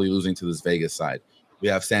 especially losing to this Vegas side. We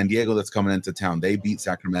have San Diego that's coming into town. They beat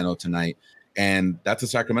Sacramento tonight, and that's a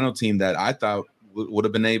Sacramento team that I thought would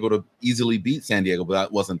have been able to easily beat San Diego, but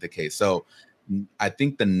that wasn't the case. So I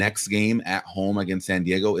think the next game at home against San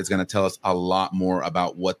Diego is going to tell us a lot more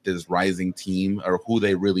about what this Rising team or who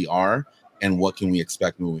they really are and what can we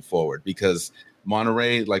expect moving forward. Because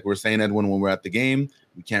Monterey, like we're saying, Edwin, when we're at the game,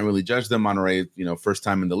 we can't really judge them. Monterey, first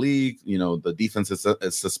time in the league, the defense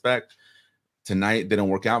is suspect. Tonight didn't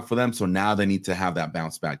work out for them, so now they need to have that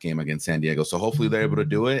bounce back game against San Diego. So hopefully they're able to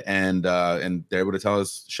do it, and they're able to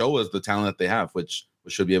show us the talent that they have, which we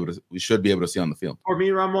should be able to see on the field. For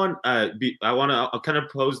me, Ramon, I'll kind of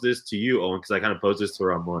pose this to you, Owen, because I kind of posed this to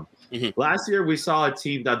Ramon. Mm-hmm. Last year, we saw a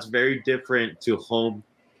team that's very different to home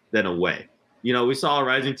than away. We saw a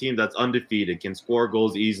Rising team that's undefeated, can score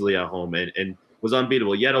goals easily at home, and was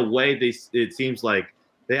unbeatable. Yet away, it seems like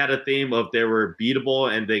they had a theme of they were beatable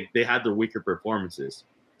and they had their weaker performances.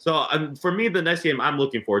 So for me, the next game I'm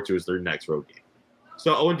looking forward to is their next road game.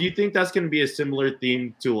 So, Owen, do you think that's going to be a similar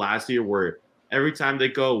theme to last year where every time they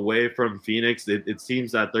go away from Phoenix, it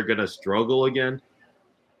seems that they're going to struggle again?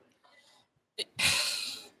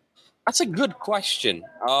 That's a good question.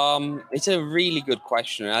 It's a really good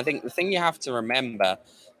question. And I think the thing you have to remember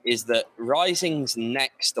is that Rising's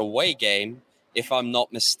next away game, if I'm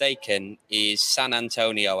not mistaken, is San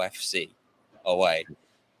Antonio FC away.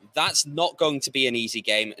 That's not going to be an easy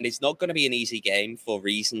game, and it's not going to be an easy game for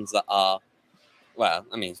reasons that are, well,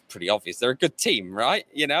 I mean, it's pretty obvious. They're a good team, right?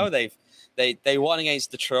 They won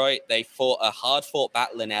against Detroit. They fought a hard-fought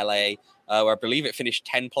battle in LA, where I believe it finished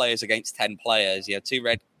 10 players against 10 players. 2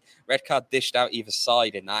 red card dished out either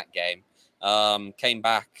side in that game. Came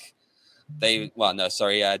back. David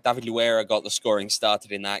Luera got the scoring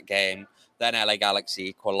started in that game. Then LA Galaxy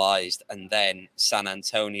equalized, and then San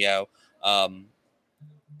Antonio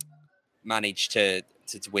managed to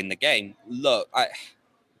win the game. Look,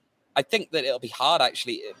 I think that it'll be hard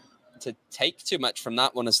actually to take too much from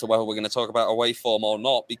that one as to whether we're going to talk about away form or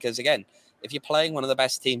not. Because again, if you're playing one of the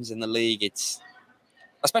best teams in the league, it's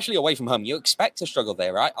especially away from home, you expect to struggle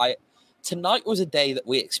there, right? Tonight was a day that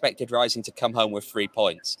we expected Rising to come home with 3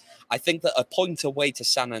 points. I think that a point away to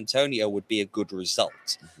San Antonio would be a good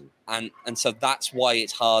result. Mm-hmm. And so that's why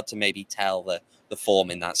it's hard to maybe tell the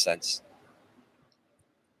form in that sense.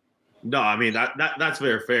 No, I mean, that's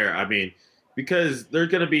very fair. I mean, because there's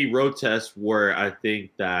going to be road tests where I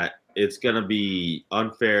think that it's going to be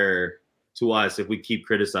unfair to us if we keep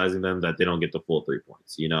criticizing them that they don't get the full 3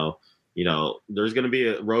 points. There's going to be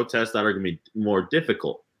road tests that are going to be more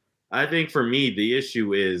difficult. I think for me, the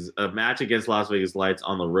issue is a match against Las Vegas Lights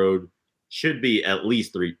on the road should be at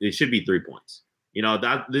least 3. It should be 3 points.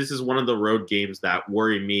 This is one of the road games that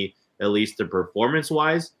worry me, at least the performance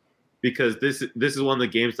wise, because this is one of the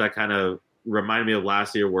games that kind of remind me of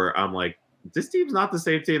last year where I'm like, this team's not the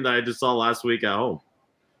same team that I just saw last week at home.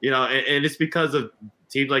 And it's because of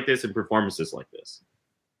teams like this and performances like this.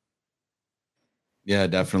 Yeah,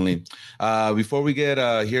 definitely. Before we get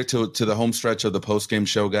here to the home stretch of the post-game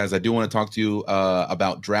show, guys, I do want to talk to you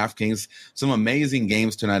about DraftKings. Some amazing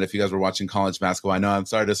games tonight if you guys were watching college basketball. I know I'm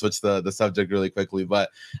sorry to switch the subject really quickly, but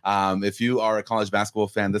if you are a college basketball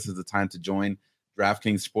fan, this is the time to join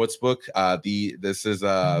DraftKings Sportsbook. This is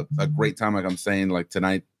a great time, like I'm saying, like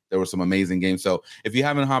tonight. There were some amazing games. So if you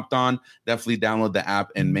haven't hopped on, definitely download the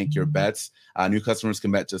app and make your bets. New customers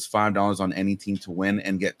can bet just $5 on any team to win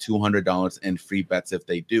and get $200 in free bets if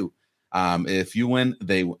they do. If you win,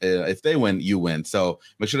 if they win, you win. So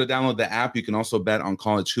make sure to download the app. You can also bet on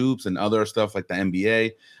college hoops and other stuff like the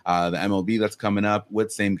NBA, the MLB that's coming up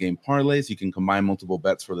with same game parlays. You can combine multiple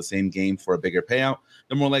bets for the same game for a bigger payout.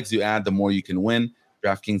 The more legs you add, the more you can win.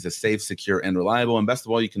 DraftKings is safe, secure, and reliable. And best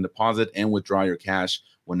of all, you can deposit and withdraw your cash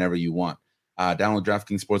whenever you want. Download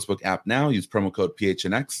DraftKings Sportsbook app now. Use promo code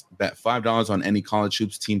PHNX. Bet $5 on any college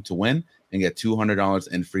hoops team to win and get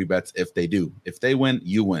 $200 in free bets if they do. If they win,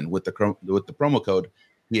 you win with the promo code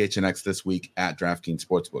PHNX this week at DraftKings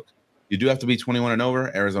Sportsbook. You do have to be 21 and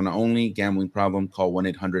over. Arizona only. Gambling problem? Call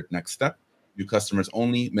 1-800-NEXT-STEP. New customers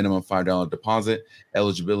only. Minimum $5 deposit.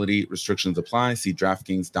 Eligibility restrictions apply. See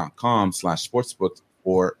DraftKings.com/sportsbook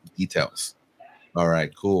for details. All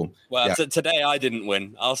right, cool. Well, yeah. Today I didn't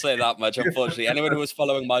win. I'll say that much, unfortunately. Anyone who was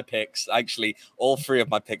following my picks, actually, all three of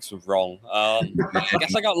my picks were wrong. I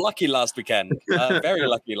guess I got lucky last weekend. Very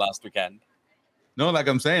lucky last weekend. No, like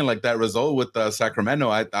I'm saying, like that result with Sacramento,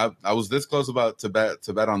 I was this close to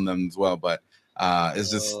bet on them as well, but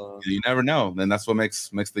it's just you never know. And that's what makes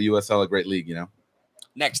the USL a great league, you know.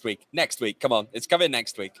 Next week. Come on, it's coming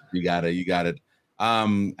next week. You got it.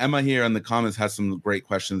 Emma here in the comments has some great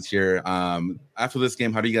questions here. After this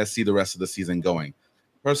game, how do you guys see the rest of the season going?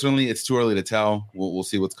 Personally, it's too early to tell. We'll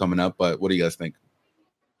see what's coming up, but what do you guys think?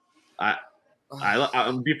 I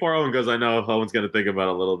before Owen goes, I know Owen's going to think about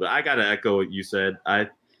it a little bit. I got to echo what you said. I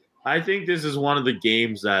think this is one of the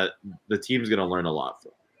games that the team's going to learn a lot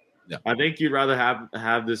from. Yeah. I think you'd rather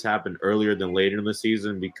have this happen earlier than later in the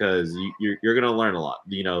season because you're going to learn a lot.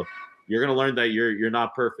 You know, you're going to learn that you're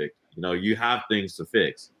not perfect. You know, you have things to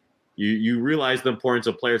fix. You realize the importance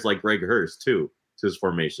of players like Greg Hurst, too, to his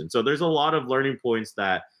formation. So there's a lot of learning points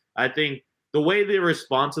that I think the way they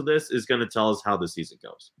respond to this is going to tell us how the season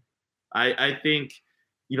goes. I think,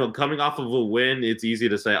 you know, coming off of a win, it's easy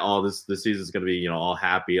to say, oh, this season is going to be, you know, all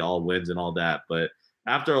happy, all wins and all that. But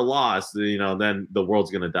after a loss, you know, then the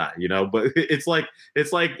world's going to die, you know. But it's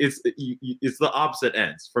the opposite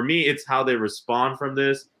ends. For me, it's how they respond from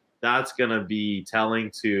this. That's going to be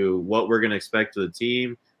telling to what we're going to expect of the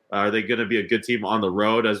team. Are they going to be a good team on the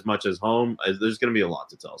road as much as home? There's going to be a lot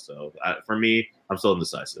to tell. So for me, I'm still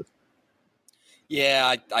indecisive.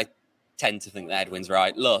 Yeah, I tend to think that Edwin's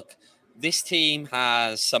right. Look, this team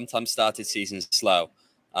has sometimes started seasons slow.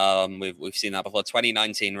 We've seen that before.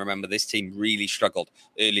 2019, remember, this team really struggled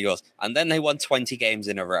early on. And then they won 20 games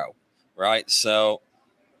in a row, right? So,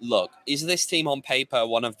 look, is this team on paper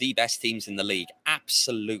one of the best teams in the league?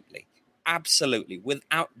 Absolutely. Absolutely.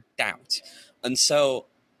 Without doubt. And so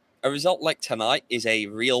a result like tonight is a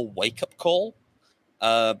real wake-up call,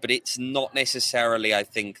 but it's not necessarily, I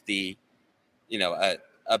think, a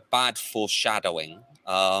bad foreshadowing.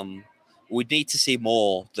 We need to see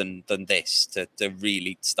more than this to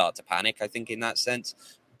really start to panic, I think, in that sense.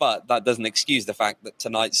 But that doesn't excuse the fact that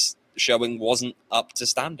tonight's showing wasn't up to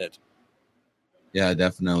standard. Yeah,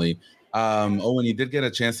 definitely. Owen, you did get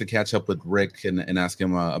a chance to catch up with Rick and ask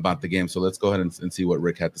him about the game. So let's go ahead and see what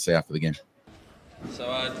Rick had to say after the game. So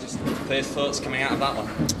just first thoughts coming out of that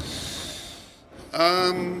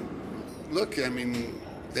one. Look, I mean,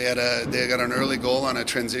 they got an early goal on a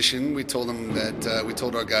transition. We told them that we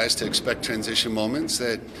told our guys to expect transition moments.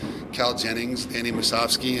 That Cal Jennings, Danny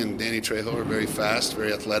Musovski, and Danny Trejo are very fast,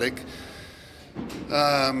 very athletic.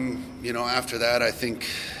 After that, I think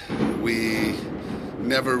we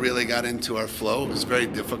never really got into our flow. It was very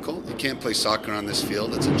difficult. You can't play soccer on this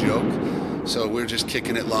field. It's a joke. So we're just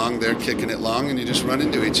kicking it long. They're kicking it long, and you just run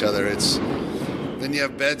into each other. Then you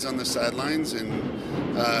have beds on the sidelines, and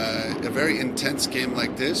a very intense game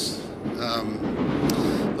like this.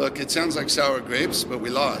 Look, it sounds like sour grapes, but we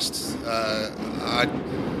lost. I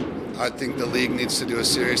think the league needs to do a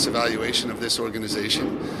serious evaluation of this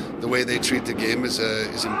organization. The way they treat the game is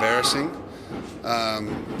embarrassing.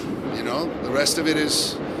 The rest of it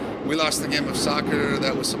is we lost the game of soccer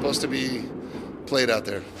that was supposed to be played out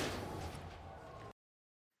there.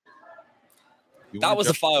 That was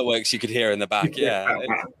the fireworks you could hear in the back, yeah.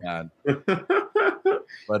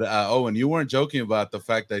 But Owen, you weren't joking about the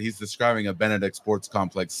fact that he's describing a Benedict Sports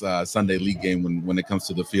Complex Sunday League game when it comes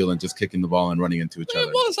to the field and just kicking the ball and running into each other.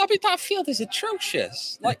 It was. I mean, that field is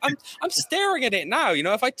atrocious. Like I'm staring at it now. You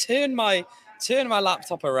know, if I turn my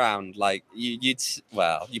laptop around, like you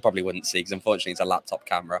probably wouldn't see because unfortunately it's a laptop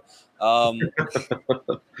camera. But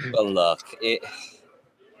look,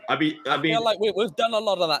 I feel like we've done a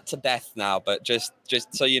lot of that to death now, but just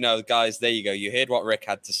so you know, guys, there you go. You heard what Rick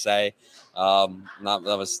had to say. That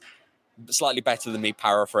was slightly better than me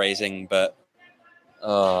paraphrasing, but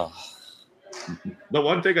the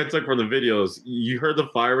one thing I took from the videos, you heard the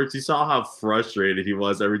fireworks. You saw how frustrated he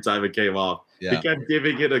was every time it came off. He kept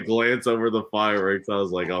giving it a glance over the fireworks. I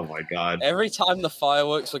was like, oh my God. Every time the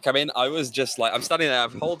fireworks would come in, I was just like, I'm standing there,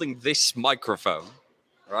 I'm holding this microphone,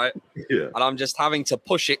 right? Yeah. And I'm just having to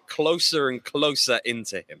push it closer and closer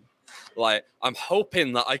into him. Like, I'm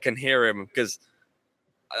hoping that I can hear him because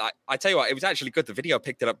I tell you what, it was actually good. The video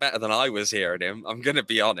picked it up better than I was hearing him. I'm going to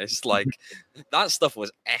be honest. Like, that stuff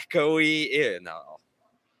was echoey.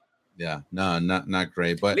 Yeah, no, not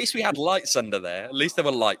great. But at least we had lights under there. At least there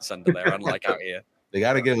were lights under there, unlike out here. They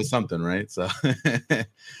got to give us something, right? So,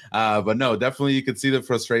 but no, definitely you could see the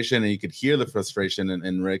frustration and you could hear the frustration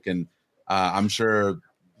in Rick. And I'm sure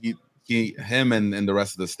him and the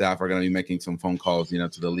rest of the staff are going to be making some phone calls, to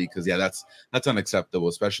the league. Cause that's unacceptable,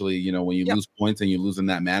 especially, when you lose points and you lose in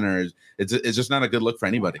that manner. It's just not a good look for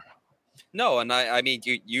anybody. No, and I mean,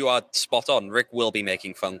 you are spot on. Rick will be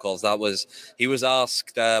making phone calls. He was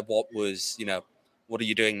asked what are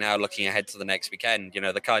you doing now looking ahead to the next weekend?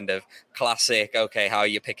 The kind of classic, okay, how are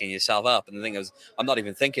you picking yourself up? And the thing is, I'm not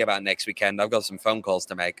even thinking about next weekend. I've got some phone calls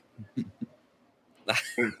to make.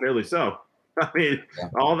 Clearly so. I mean,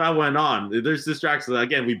 all that went on. There's distractions.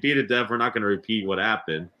 Again, we beat it dead. We're not going to repeat what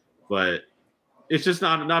happened, but it's just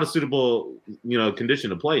not a suitable, condition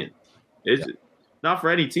to play in. It's not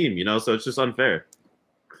for any team, so it's just unfair.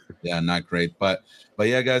 Yeah, not great. But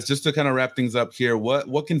yeah, guys, just to kind of wrap things up here,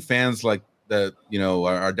 what can fans like that,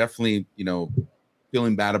 are definitely,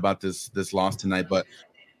 feeling bad about this loss tonight, but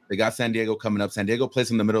they got San Diego coming up. San Diego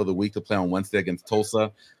plays in the middle of the week to play on Wednesday against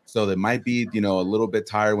Tulsa. So they might be, a little bit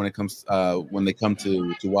tired when they come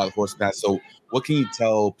to Wild Horse Pass. So what can you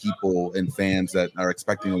tell people and fans that are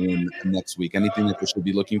expecting a win next week? Anything that they should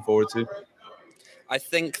be looking forward to? I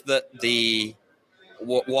think that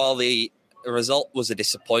while the result was a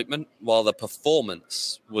disappointment, while the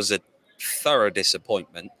performance was a thorough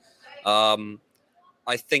disappointment,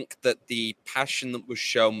 I think that the passion that was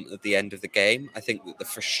shown at the end of the game, I think that the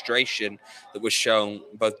frustration that was shown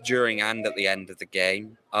both during and at the end of the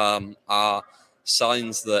game are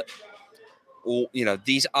signs that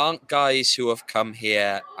these aren't guys who have come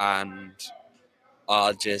here and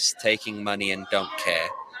are just taking money and don't care.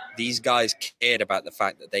 These guys cared about the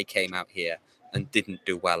fact that they came out here and didn't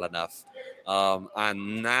do well enough.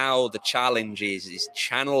 And now the challenge is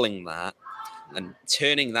channeling that and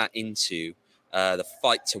turning that into the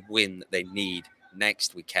fight to win that they need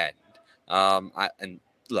next weekend. And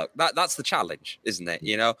look, that's the challenge, isn't it?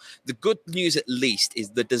 The good news at least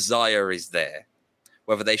is the desire is there.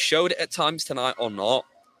 Whether they showed it at times tonight or not,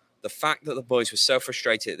 the fact that the boys were so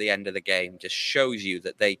frustrated at the end of the game just shows you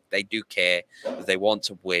that they do care, that they want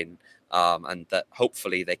to win, and that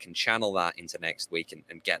hopefully they can channel that into next week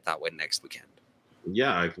and get that win next weekend.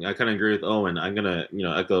 Yeah, I kind of agree with Owen. I'm going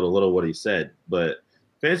to, echo a little what he said, but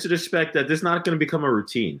fans should expect that this is not going to become a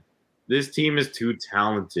routine. This team is too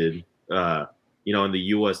talented, in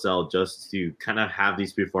the USL just to kind of have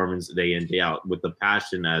these performances day in, day out with the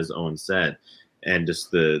passion, as Owen said, and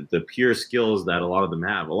just the pure skills that a lot of them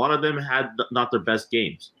have. A lot of them had not their best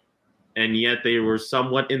games, and yet they were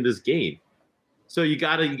somewhat in this game. So you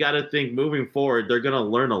gotta think moving forward, they're gonna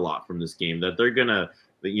learn a lot from this game. That they're gonna,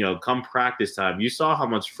 come practice time. You saw how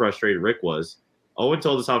much frustrated Rick was. Owen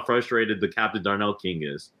told us how frustrated the captain Darnell King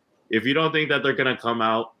is. If you don't think that they're going to come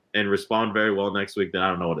out and respond very well next week, then I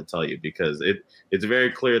don't know what to tell you, because it's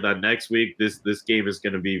very clear that next week this game is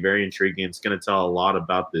going to be very intriguing. It's going to tell a lot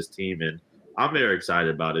about this team, and I'm very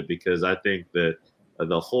excited about it because I think that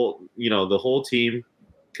the whole team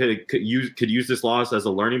could use this loss as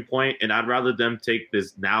a learning point, and I'd rather them take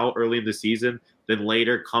this now early in the season than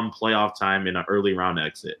later come playoff time in an early round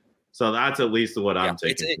exit. So that's at least what I'm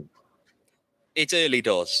taking. It's early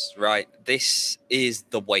doors, right? This is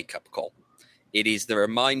the wake-up call. It is the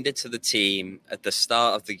reminder to the team at the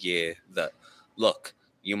start of the year that, look,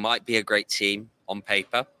 you might be a great team on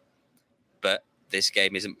paper, but this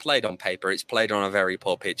game isn't played on paper. It's played on a very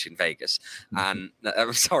poor pitch in Vegas. And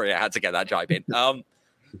I'm sorry, I had to get that jibe in.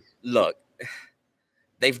 Look,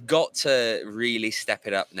 they've got to really step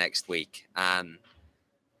it up next week. And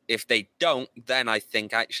if they don't, then I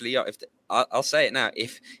think actually, I'll say it now.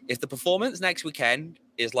 If the performance next weekend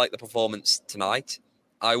is like the performance tonight,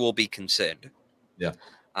 I will be concerned. Yeah.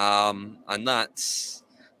 And that's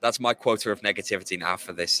my quota of negativity now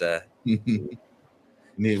for this for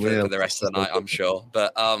the rest of the night, I'm sure.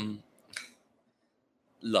 But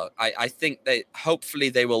look, I think that hopefully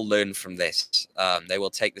they will learn from this. They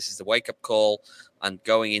will take this as a wake-up call, and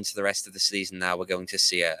going into the rest of the season now, we're going to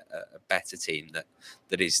see a better team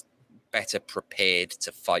that is better prepared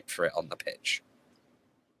to fight for it on the pitch.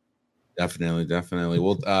 Definitely.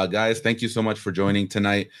 Well, guys, thank you so much for joining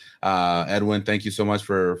tonight. Edwin, thank you so much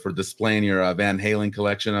for displaying your Van Halen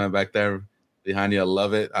collection back there. behind you. I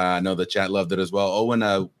love it. I know the chat loved it as well.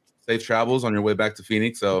 Owen, safe travels on your way back to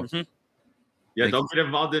Phoenix. So. Yeah, don't get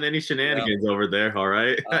involved in any shenanigans over there, all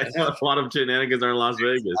right? I know a lot of shenanigans are in Las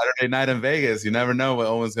Vegas. Saturday night in Vegas. You never know what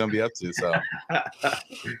Owen's going to be up to, so.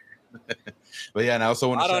 But yeah, and I also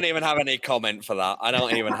want to. I don't even have any comment for that.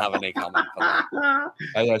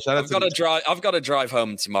 Yeah, shout out I've got to drive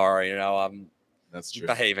home tomorrow. You know, I'm that's true.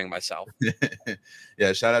 Behaving myself.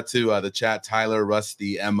 Yeah, shout out to the chat, Tyler,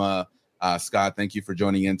 Rusty, Emma, Scott. Thank you for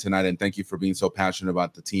joining in tonight, and thank you for being so passionate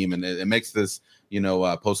about the team. And it makes this,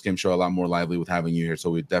 post game show a lot more lively with having you here. So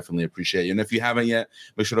we definitely appreciate you. And if you haven't yet,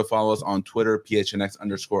 make sure to follow us on Twitter,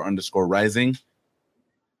 PHNX__rising.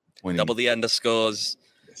 Double the underscores.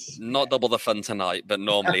 Not double the fun tonight, but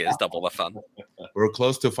normally it's double the fun. We're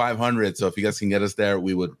close to 500, so if you guys can get us there,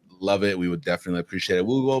 we would love it. We would definitely appreciate it.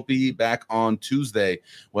 We will be back on Tuesday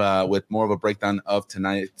with more of a breakdown of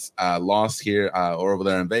tonight's loss here or over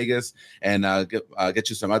there in Vegas, and get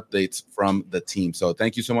you some updates from the team. So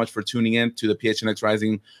thank you so much for tuning in to the PHNX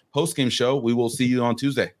Rising post-game show. We will see you on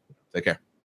Tuesday. Take care.